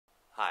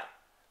Hi,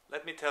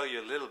 let me tell you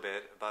a little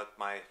bit about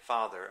my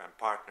father and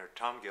partner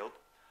Tom Gilb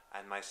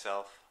and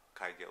myself,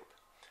 Kai Gilb.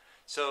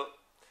 So,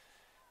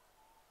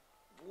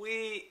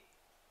 we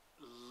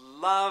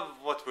love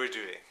what we're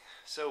doing.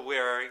 So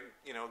we're,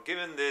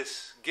 given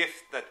this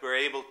gift that we're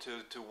able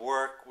to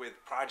work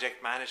with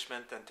project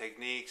management and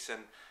techniques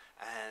and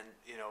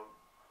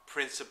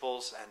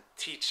principles and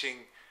teaching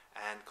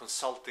and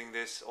consulting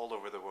this all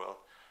over the world.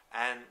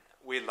 And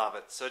we love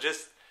it. So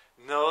just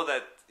know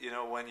that,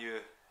 when you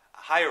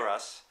hire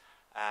us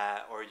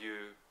or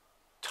you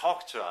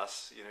talk to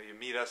us, you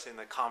meet us in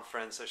a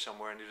conference or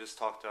somewhere and you just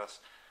talk to us,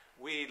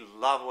 we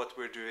love what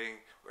we're doing.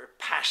 We're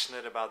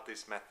passionate about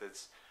these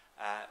methods.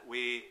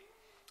 We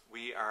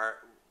are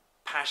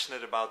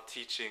passionate about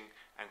teaching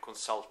and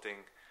consulting,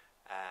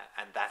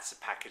 and that's the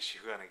package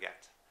you're going to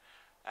get.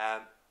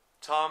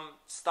 Tom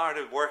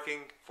started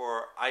working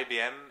for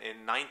IBM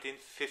in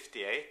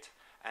 1958,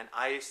 and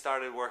I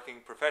started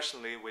working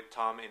professionally with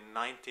Tom in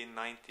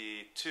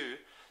 1992.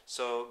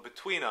 So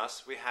between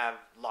us, we have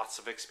lots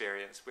of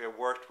experience. We have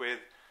worked with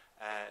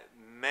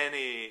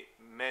many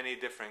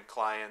different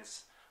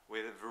clients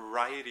with a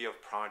variety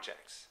of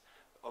projects.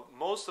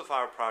 Most of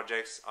our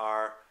projects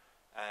are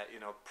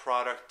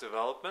product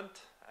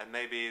development, and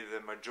maybe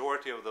the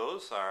majority of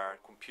those are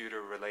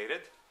computer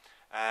related,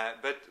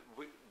 but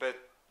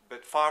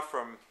far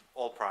from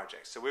all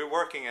projects. So we're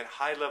working at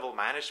high level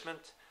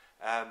management,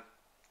 at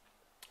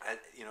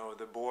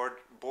the board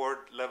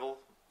level,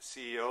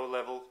 CEO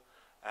level,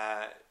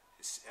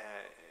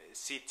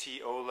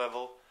 CTO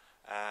level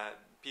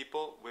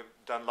people. We've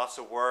done lots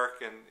of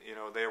work, and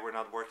there we're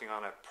not working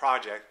on a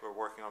project. We're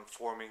working on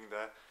forming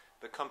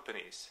the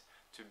companies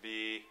to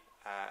be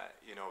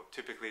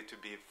typically to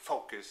be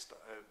focused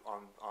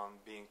on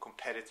being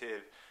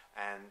competitive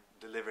and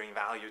delivering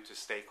value to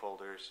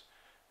stakeholders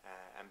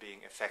and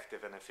being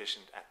effective and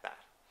efficient at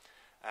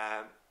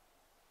that.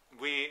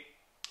 We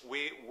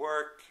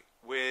work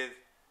with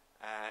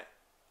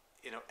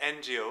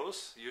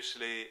NGOs,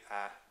 usually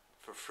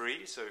for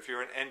free. So if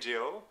you're an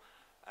NGO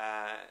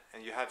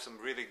and you have some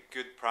really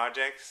good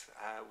projects,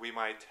 we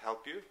might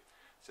help you.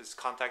 So just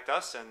contact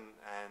us and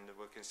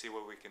we can see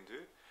what we can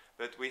do.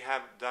 But we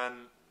have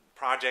done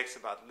projects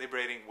about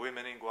liberating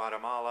women in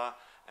Guatemala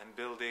and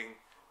building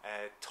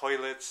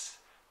toilets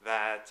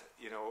that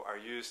are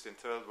used in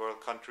third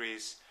world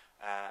countries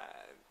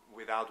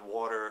without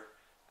water,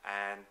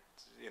 and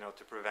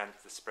to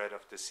prevent the spread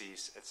of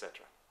disease,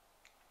 etc.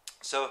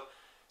 So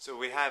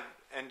we have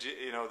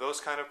those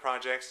kind of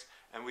projects,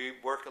 and we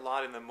work a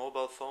lot in the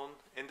mobile phone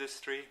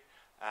industry,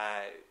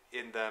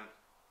 in the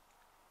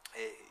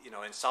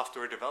in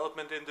software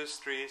development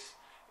industries,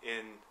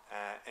 in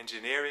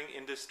engineering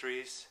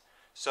industries.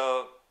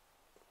 So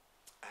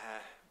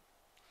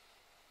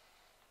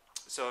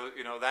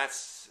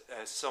that's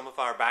some of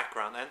our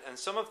background, and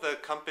some of the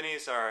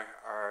companies are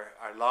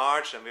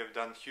large, and we've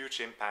done huge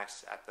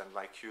impacts at them,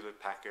 like Hewlett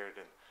Packard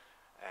and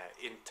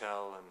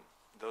Intel and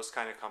those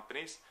kind of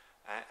companies,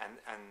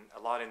 and a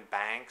lot in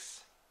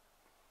banks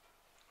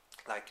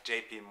like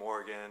JP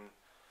Morgan,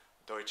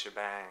 Deutsche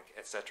Bank,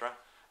 etc.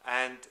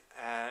 And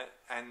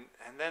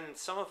then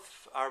some of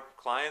our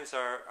clients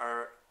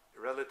are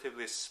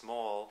relatively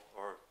small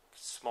or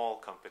small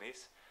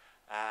companies.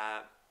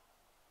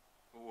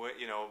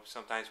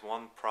 Sometimes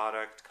one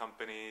product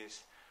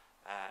companies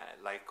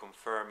like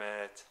Confirm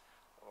It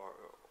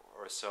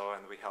or so,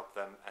 and we help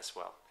them as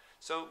well.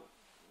 So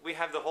we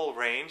have the whole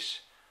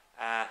range,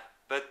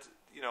 but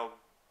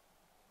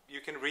you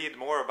can read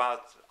more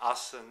about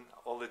us and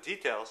all the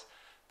details.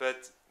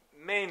 But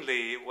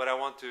mainly what I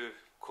want to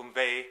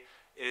convey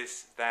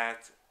is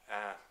that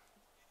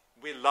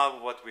we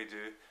love what we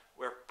do.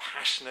 We're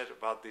passionate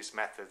about these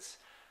methods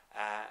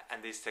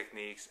and these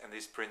techniques and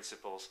these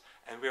principles,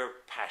 and we're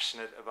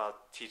passionate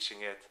about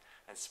teaching it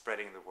and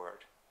spreading the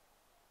word.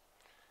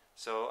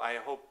 So I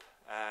hope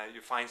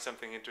you find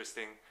something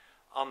interesting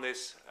on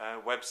this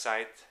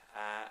website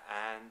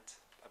and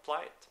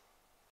apply it.